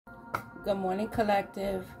Good morning,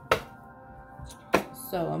 collective.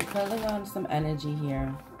 So I'm pulling on some energy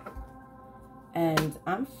here, and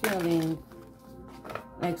I'm feeling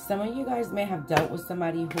like some of you guys may have dealt with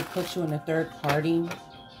somebody who put you in a third party,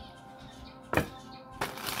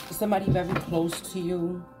 somebody very close to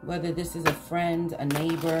you, whether this is a friend, a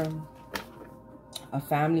neighbor, a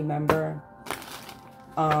family member.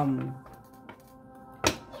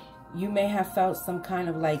 You may have felt some kind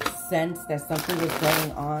of like sense that something was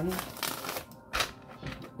going on.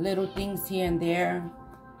 Little things here and there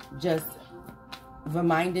just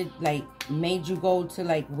reminded, like, made you go to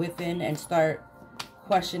like within and start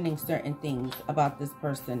questioning certain things about this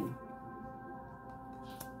person.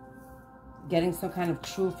 Getting some kind of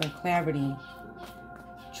truth and clarity.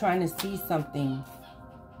 Trying to see something.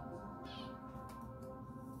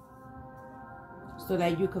 So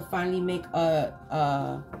that you could finally make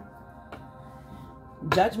a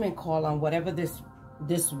judgment call on whatever this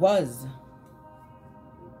was.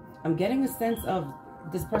 I'm getting a sense of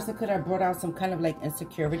this person could have brought out some kind of like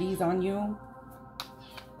insecurities on you.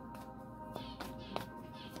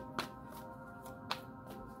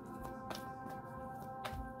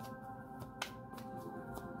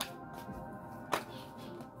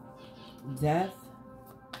 Death.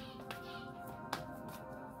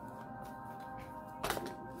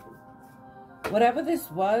 Whatever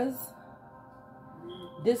this was,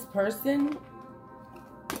 this person,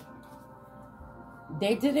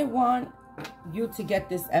 they didn't want you to get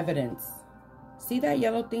this evidence. See that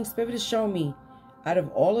yellow thing? Spirit is showing me, out of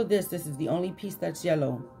all of this, this is the only piece that's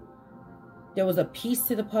yellow. There was a piece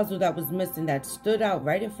to the puzzle that was missing, that stood out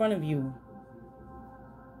right in front of you.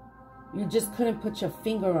 You just couldn't put your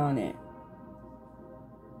finger on it.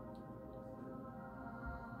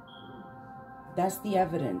 That's the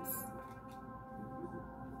evidence.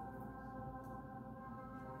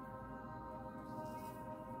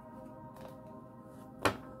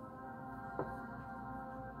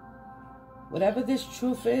 Whatever this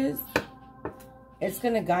truth is, it's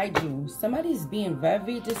going to guide you. Somebody's being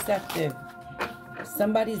very deceptive.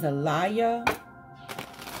 Somebody's a liar.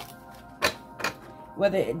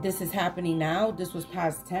 Whether this is happening now, this was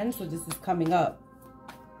past tense, or this is coming up.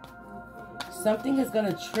 Something is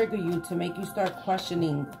going to trigger you to make you start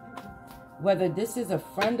questioning whether this is a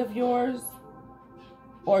friend of yours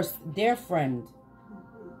or their friend.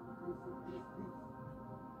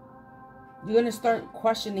 You're going to start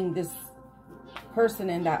questioning this person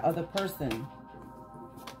and that other person.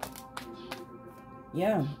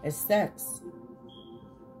 Yeah, it's sex.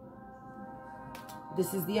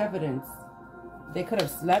 This is the evidence. They could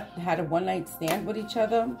have slept, had a one-night stand with each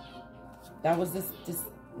other. That was this,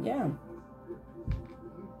 yeah.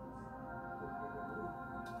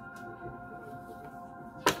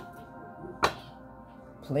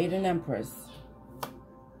 Played an empress.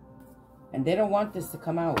 And they don't want this to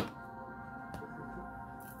come out.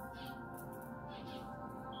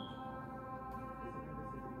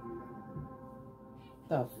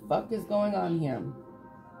 The fuck is going on here?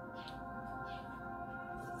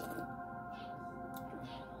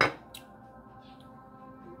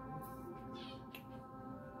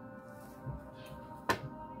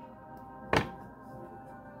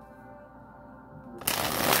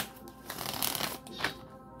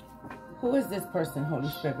 Who is this person, Holy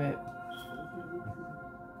Spirit?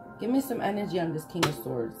 Give me some energy on this King of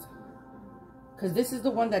Swords. Because this is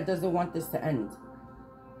the one that doesn't want this to end.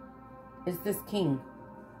 It's this king.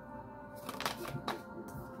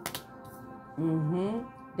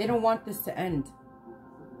 They don't want this to end.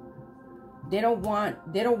 They don't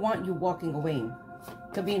want you walking away.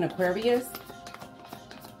 Could be an Aquarius.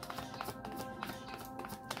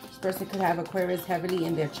 This person could have Aquarius heavily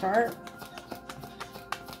in their chart.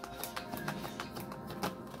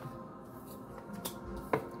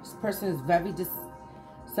 This person is very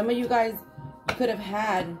some of you guys could have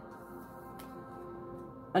had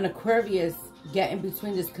an Aquarius get in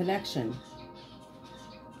between this connection.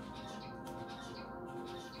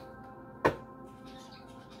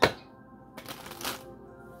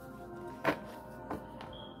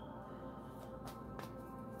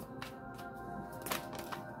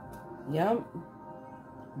 Yep.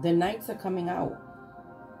 The knights are coming out.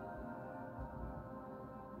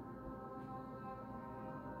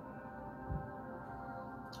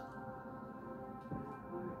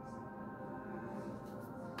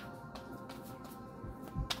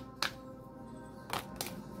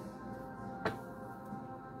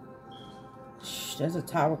 There's a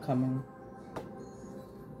tower coming.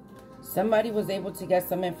 Somebody was able to get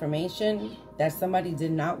some information that somebody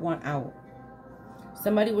did not want out.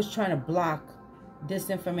 Somebody was trying to block this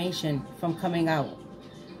information from coming out.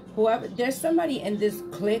 Whoever, there's somebody in this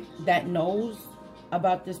clique that knows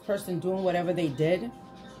about this person doing whatever they did,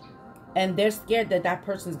 and they're scared that that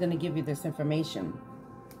person's going to give you this information.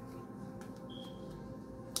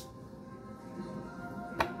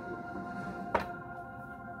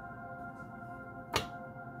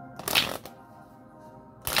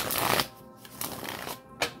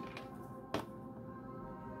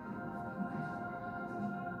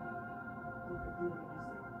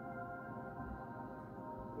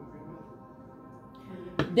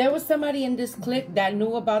 There was somebody in this clique that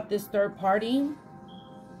knew about this third party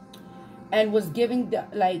and was giving,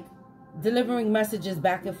 delivering messages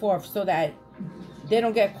back and forth so that they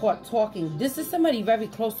don't get caught talking. This is somebody very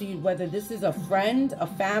close to you, whether this is a friend, a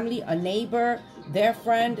family, a neighbor, their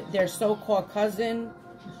friend, their so-called cousin.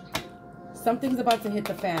 Something's about to hit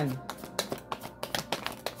the fan.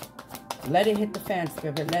 Let it hit the fan,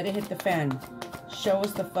 Spirit. Let it hit the fan. Show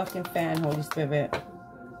us the fucking fan, Holy Spirit.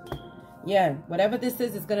 Yeah, whatever this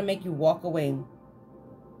is going to make you walk away. You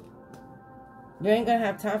ain't going to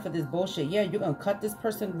have time for this bullshit. Yeah, you're going to cut this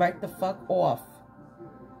person right the fuck off.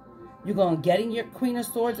 You're going to get in your Queen of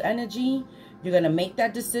Swords energy. You're going to make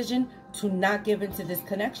that decision to not give into this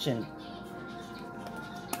connection.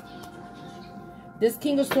 This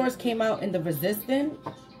King of Swords came out in the Resistance.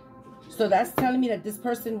 So that's telling me that this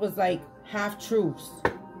person was like half-truths.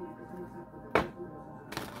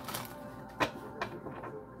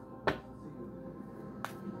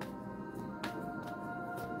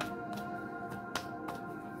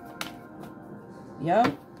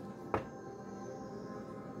 Yep.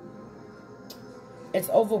 It's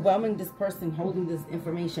overwhelming, this person holding this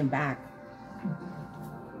information back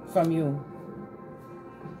from you.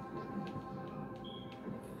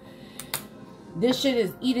 This shit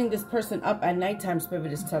is eating this person up at nighttime,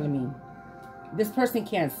 Spirit is telling me. This person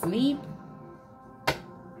can't sleep.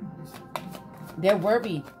 They're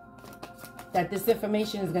worried that this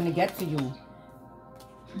information is going to get to you.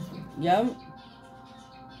 Yep.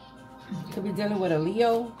 Could be dealing with a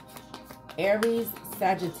Leo, Aries,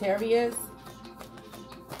 Sagittarius.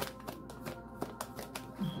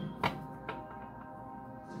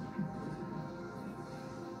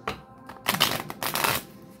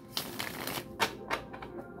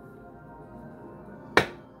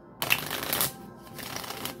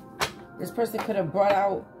 This person could have brought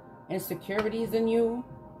out insecurities in you.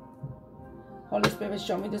 Holy Spirit,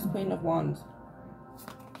 show me this Queen of Wands.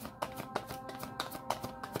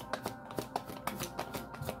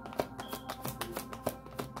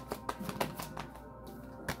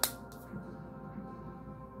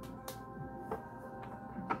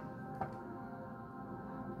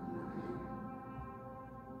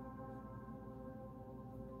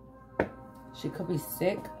 She could be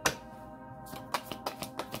sick.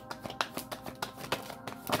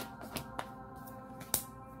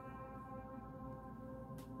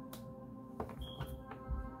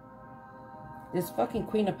 This fucking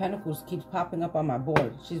Queen of Pentacles keeps popping up on my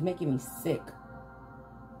board. She's making me sick.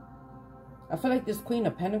 I feel like this Queen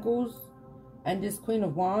of Pentacles and this Queen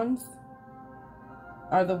of Wands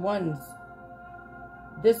are the ones.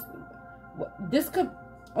 This could...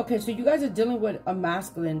 Okay, so you guys are dealing with a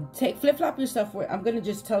masculine. Flip-flop yourself. I'm going to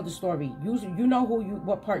just tell the story. You know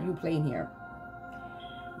what part you playing here.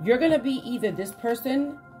 You're going to be either this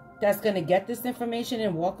person that's going to get this information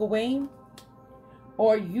and walk away,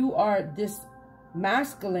 or you are this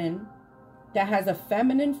masculine that has a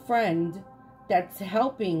feminine friend that's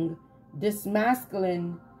helping this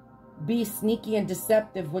masculine be sneaky and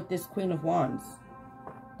deceptive with this Queen of Wands.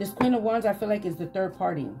 This Queen of Wands, I feel like, is the third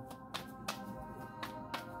party.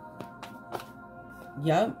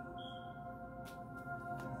 Yep.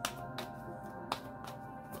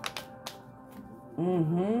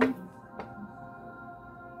 Mm-hmm.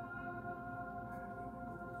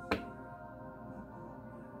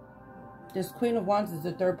 This Queen of Wands is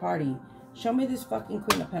the third party. Show me this fucking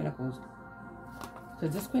Queen of Pentacles.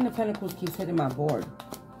 Because this Queen of Pentacles keeps hitting my board.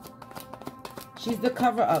 She's the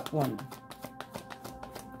cover-up one.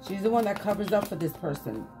 She's the one that covers up for this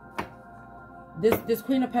person. This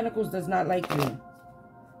Queen of Pentacles does not like you.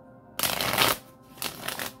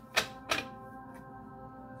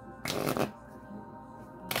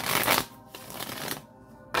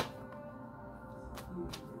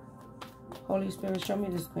 Holy Spirit, show me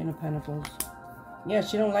this Queen of Pentacles. Yeah,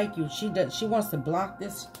 she don't like you. She wants to block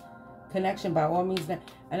this connection by all means.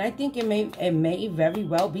 And I think it may very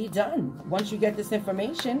well be done once you get this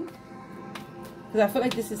information. Because I feel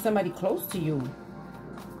like this is somebody close to you.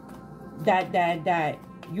 That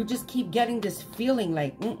you just keep getting this feeling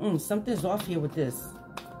like, something's off here with this.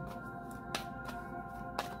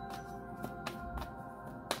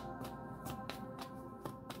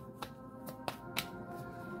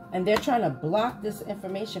 And they're trying to block this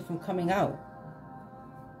information from coming out.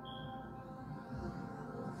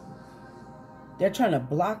 They're trying to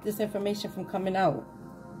block this information from coming out.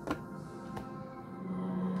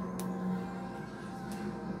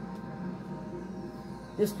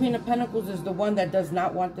 This Queen of Pentacles is the one that does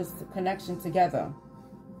not want this connection together.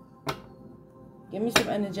 Give me some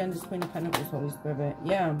energy on this Queen of Pentacles, Holy Spirit.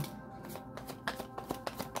 Yeah.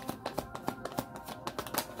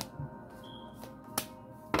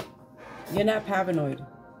 You're not paranoid.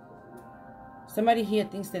 Somebody here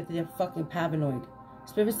thinks that they're fucking paranoid.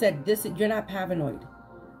 Spirit said, "This, you're not paranoid.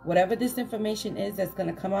 Whatever this information is that's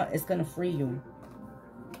going to come out, it's going to free you.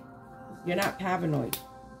 You're not paranoid."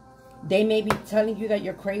 They may be telling you that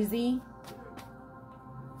you're crazy.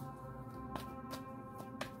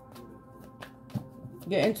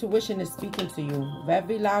 Your intuition is speaking to you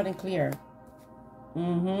very loud and clear.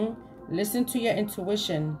 Listen to your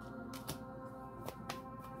intuition.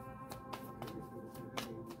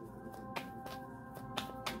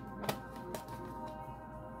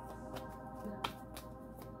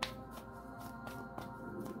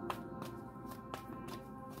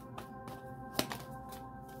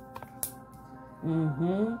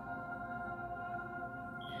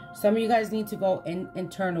 Some of you guys need to go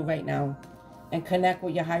internal right now and connect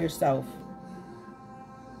with your higher self.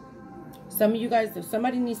 Some of you guys, if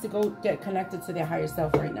somebody needs to go get connected to their higher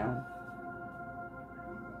self right now.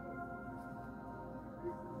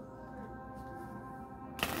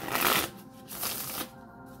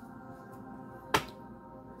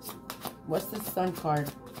 What's this Sun card?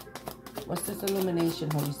 What's this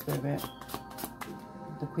illumination, Holy Spirit?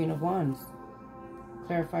 The Queen of Wands.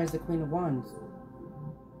 Clarifies the Queen of Wands.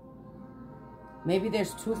 Maybe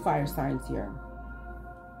there's two fire signs here.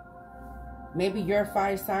 Maybe you're a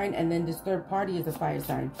fire sign and then this third party is a fire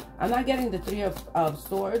sign. I'm not getting the Three of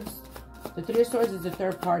Swords. The Three of Swords is the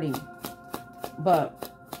third party.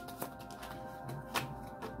 But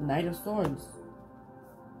Knight of Swords.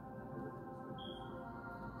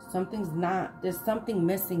 Something's not, there's something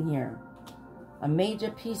missing here. A major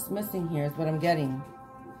piece missing here is what I'm getting.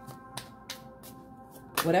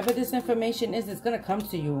 Whatever this information is, it's going to come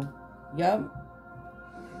to you. Yup.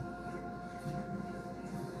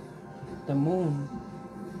 The Moon.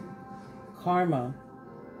 Karma.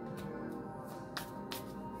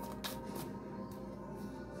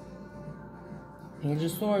 Page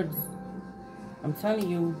of Swords. I'm telling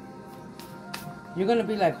you. You're going to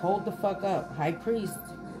be like, hold the fuck up. High Priest.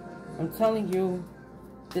 I'm telling you.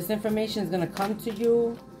 This information is going to come to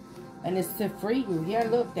you. And it's to free you. Yeah,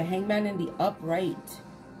 look. The Hangman in the upright.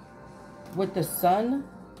 With the Sun.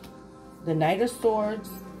 The Knight of Swords.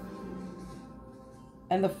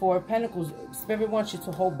 And the Four of Pentacles. Spirit wants you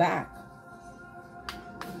to hold back.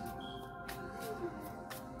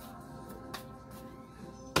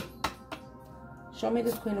 Show me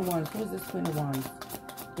this Queen of Wands. Who is this Queen of Wands?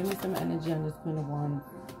 Give me some energy on this Queen of Wands.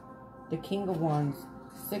 The King of Wands.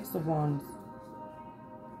 Six of Wands.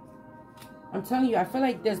 I'm telling you, I feel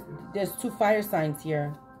like there's two fire signs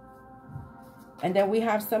here. And then we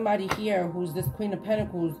have somebody here who's this Queen of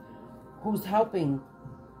Pentacles who's helping.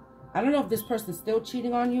 I don't know if this person's still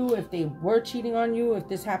cheating on you, if they were cheating on you, if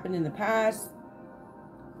this happened in the past.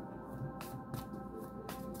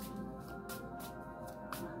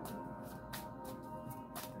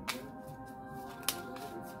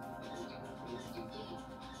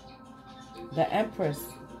 The Empress.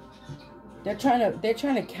 They're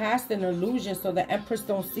trying to cast an illusion so the Empress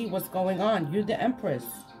don't see what's going on. You're the Empress.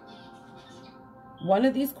 One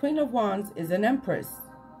of these Queen of Wands is an Empress.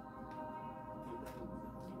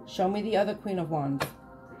 Show me the other Queen of Wands.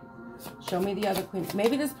 Show me the other Queen.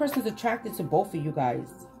 Maybe this person's attracted to both of you guys.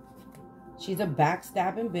 She's a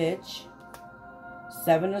backstabbing bitch.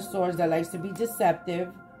 Seven of Swords that likes to be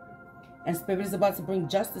deceptive. And Spirit is about to bring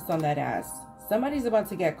justice on that ass. Somebody's about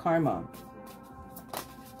to get karma.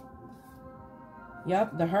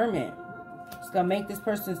 Yup, the Hermit. It's going to make this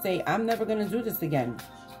person say, I'm never going to do this again.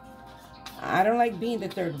 I don't like being the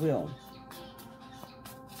third wheel.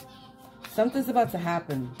 Something's about to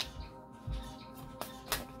happen.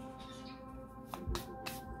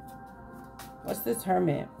 What's this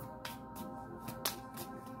Hermit?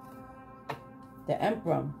 The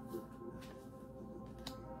Emperor.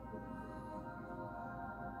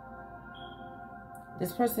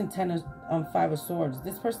 This person, Five of Swords.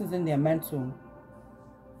 This person's in their mental.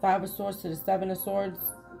 Five of Swords to the Seven of Swords.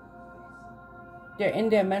 They're in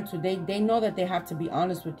their mental. They know that they have to be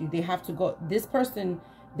honest with you. They have to go. This person,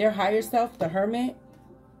 their higher self, the Hermit,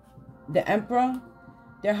 the Emperor,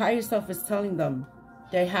 their higher self is telling them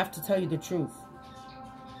they have to tell you the truth.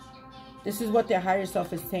 This is what their higher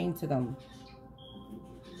self is saying to them.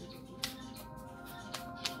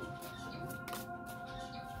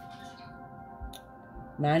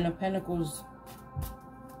 Nine of Pentacles.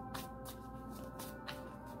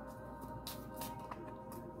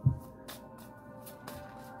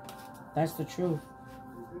 That's the truth.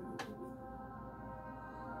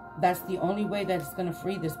 That's the only way that it's going to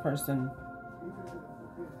free this person.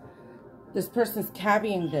 This person's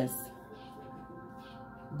carrying this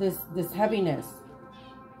heaviness.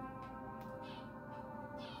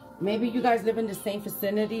 Maybe you guys live in the same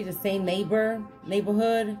vicinity, the same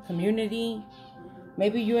neighborhood, community.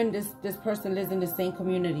 Maybe you and this person lives in the same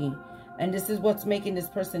community. And this is what's making this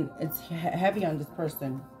person, it's heavy on this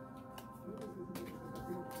person.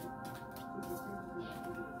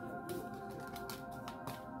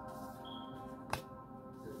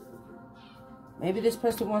 Maybe this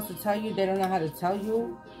person wants to tell you, they don't know how to tell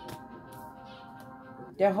you.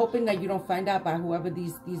 They're hoping that you don't find out by whoever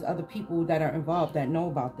these other people that are involved that know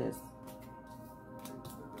about this.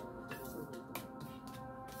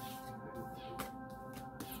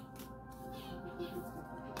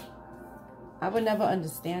 I would never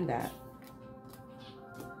understand that.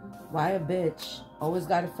 Why a bitch always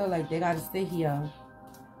got to feel like they got to stay here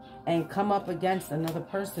and come up against another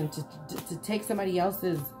person to take somebody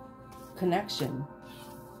else's connection.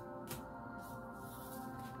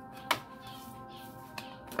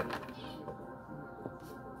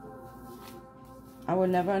 I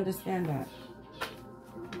would never understand that.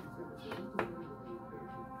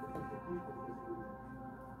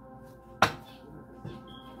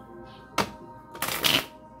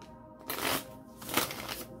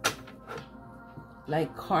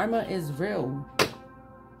 Like, karma is real.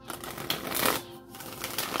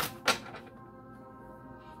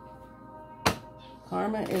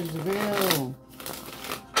 Karma is real.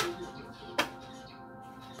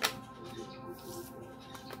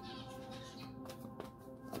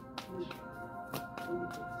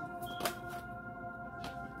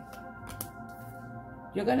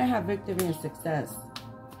 You're going to have victory and success.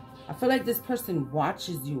 I feel like this person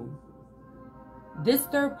watches you. This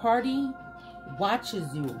third party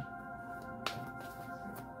watches you.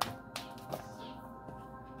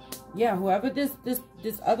 Yeah, whoever this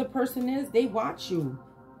other person is, they watch you.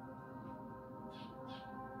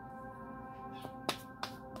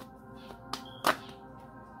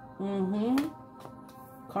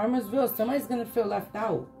 Karma's real. Somebody's going to feel left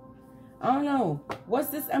out. I don't know. What's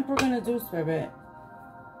this Emperor going to do, Spirit?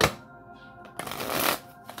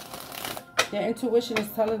 Their intuition is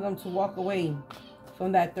telling them to walk away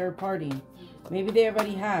from that third party. Maybe they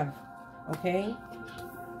already have. Okay?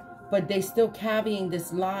 But they still carrying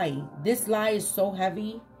this lie. This lie is so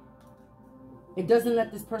heavy. It doesn't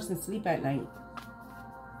let this person sleep at night.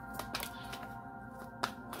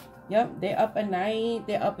 Yep, they're up at night.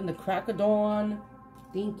 They're up in the crack of dawn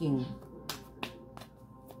thinking.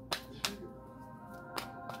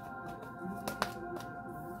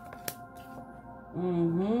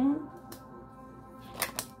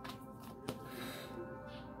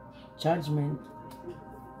 Judgment.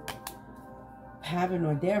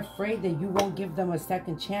 Paranoid. They're afraid that you won't give them a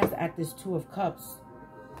second chance at this Two of Cups.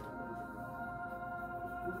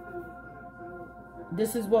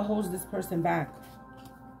 This is what holds this person back.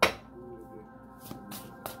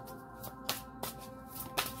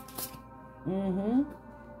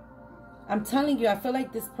 I'm telling you, I feel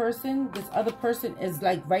like this person, this other person is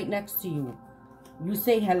like right next to you. You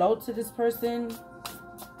say hello to this person.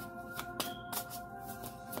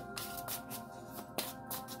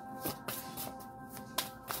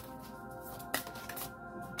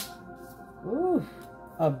 Ooh,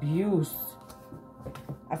 abuse.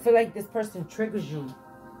 I feel like this person triggers you.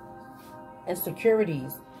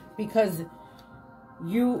 Insecurities. Because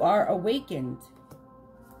you are awakened.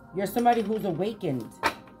 You're somebody who's awakened.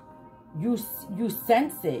 You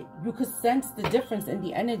sense it. You could sense the difference in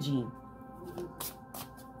the energy.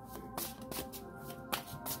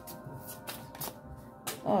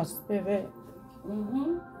 Oh, Spirit.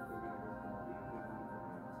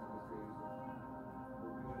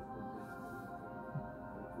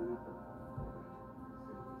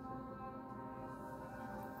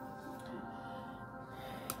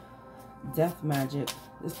 Death magic.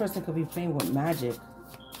 This person could be playing with magic.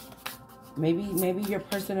 Maybe your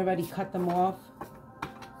person already cut them off.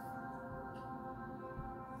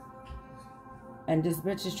 And this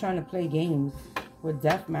bitch is trying to play games with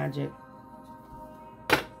death magic.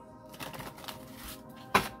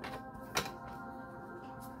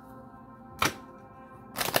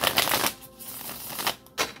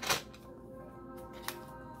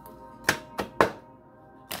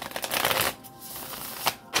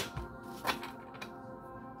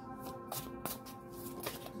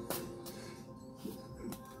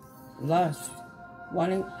 Lust.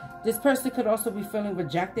 Wanting, This person could also be feeling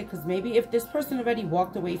rejected, because maybe if this person already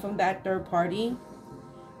walked away from that third party,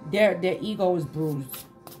 their ego is bruised.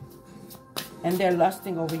 And they're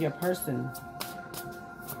lusting over your person.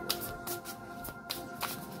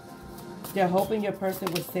 They're hoping your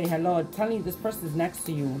person would say hello. I'm telling you, this person is next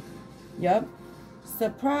to you. Yep.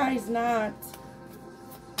 Surprise not.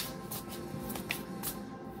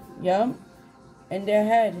 Yep. In their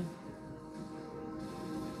head.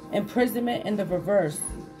 Imprisonment in the reverse.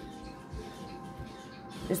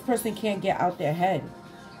 This person can't get out their head.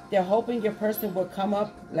 They're hoping your person will come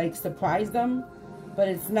up, like surprise them, but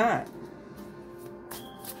it's not.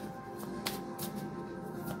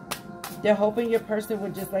 They're hoping your person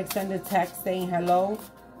would just like send a text saying hello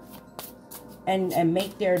and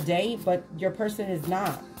make their day, but your person is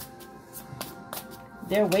not.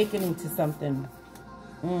 They're awakening to something.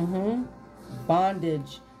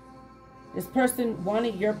 Bondage. This person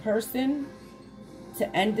wanted your person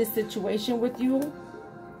to end this situation with you.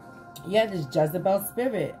 Yeah, this Jezabel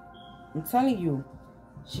spirit. I'm telling you,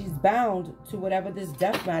 she's bound to whatever this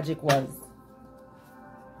death magic was.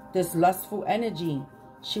 This lustful energy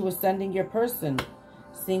she was sending your person.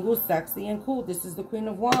 Single, sexy, and cool. This is the Queen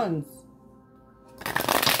of Wands.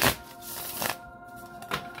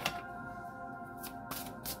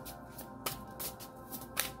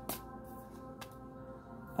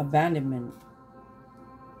 Abandonment.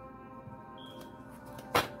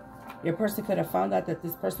 Your person could have found out that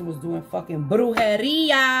this person was doing fucking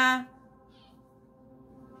brujeria.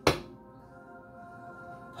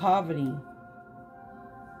 Poverty.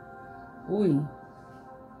 Ooh.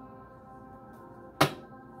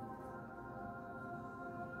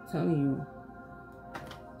 Telling you,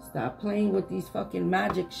 stop playing with these fucking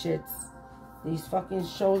magic shits. These fucking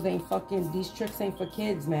shows ain't fucking, these tricks ain't for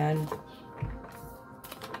kids, man.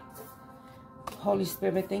 Holy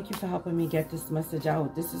Spirit, thank you for helping me get this message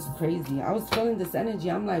out. This is crazy. I was feeling this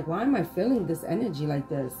energy. I'm like, why am I feeling this energy like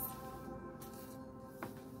this?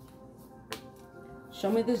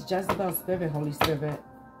 Show me this Jezebel spirit, Holy Spirit.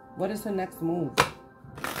 What is her next move?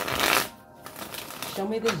 Show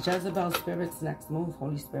me this Jezebel spirit's next move,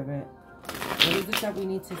 Holy Spirit. What is it that we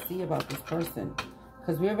need to see about this person?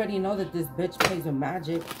 Because we already know that this bitch plays with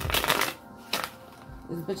magic.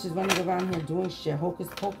 This bitch is running around here doing shit. Hocus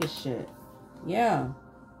pocus shit. Yeah.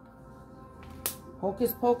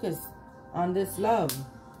 Hocus pocus on this love.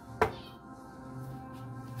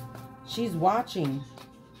 She's watching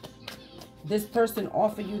this person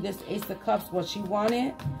offer you this Ace of Cups. What she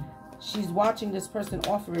wanted, she's watching this person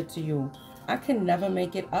offer it to you. I can never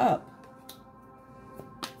make it up.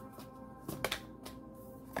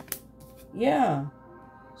 Yeah.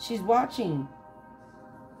 She's watching.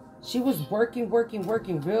 She was working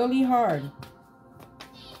really hard.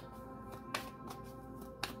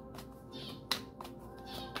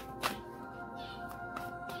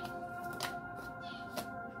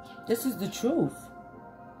 This is the truth.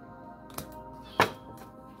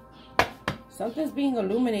 Something's being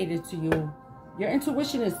illuminated to you. Your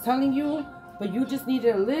intuition is telling you, but you just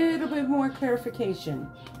needed a little bit more clarification.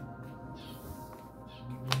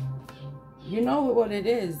 You know what it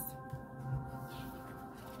is.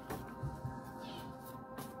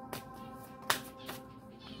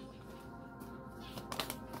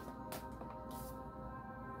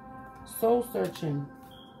 Soul searching.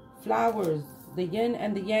 Flowers. The yin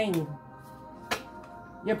and the yang.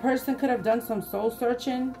 Your person could have done some soul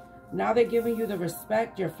searching. Now they're giving you the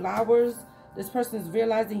respect, your flowers. This person is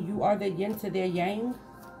realizing you are the yin to their yang.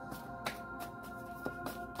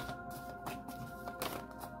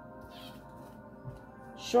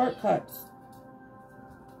 Shortcuts.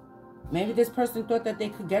 Maybe this person thought that they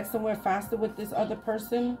could get somewhere faster with this other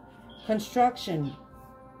person. Construction.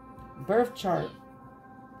 Birth chart.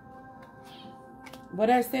 What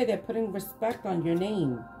did I say? They're putting respect on your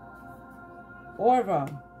name.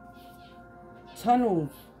 Aura.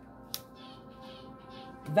 Tunnels.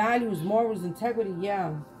 Values, morals, integrity.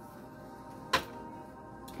 Yeah.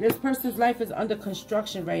 This person's life is under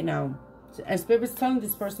construction right now. And Spirit's telling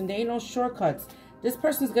this person there ain't no shortcuts. This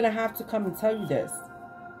person's going to have to come and tell you this.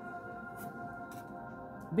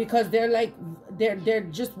 Because they're like, they're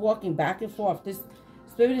just walking back and forth. This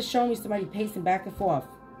Spirit is showing me somebody pacing back and forth.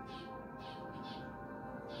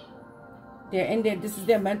 They're in there. This is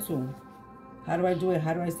their mental. How do I do it?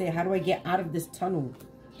 How do I say it? How do I get out of this tunnel?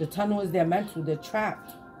 The tunnel is their mental. They're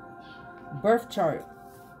trapped. Birth chart.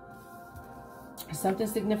 Something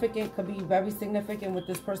significant could be very significant with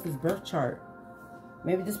this person's birth chart.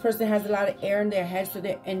 Maybe this person has a lot of air in their head, so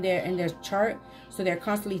they're in their chart, so they're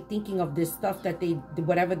constantly thinking of this stuff that they,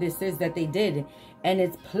 whatever this is that they did, and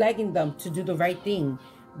it's plaguing them to do the right thing,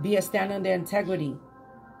 be a stand on their integrity.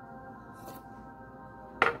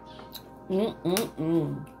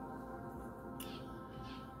 Woo!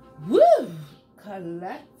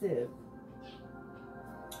 Collective.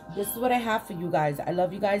 This is what I have for you guys. I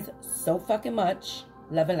love you guys so fucking much.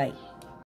 Love and light.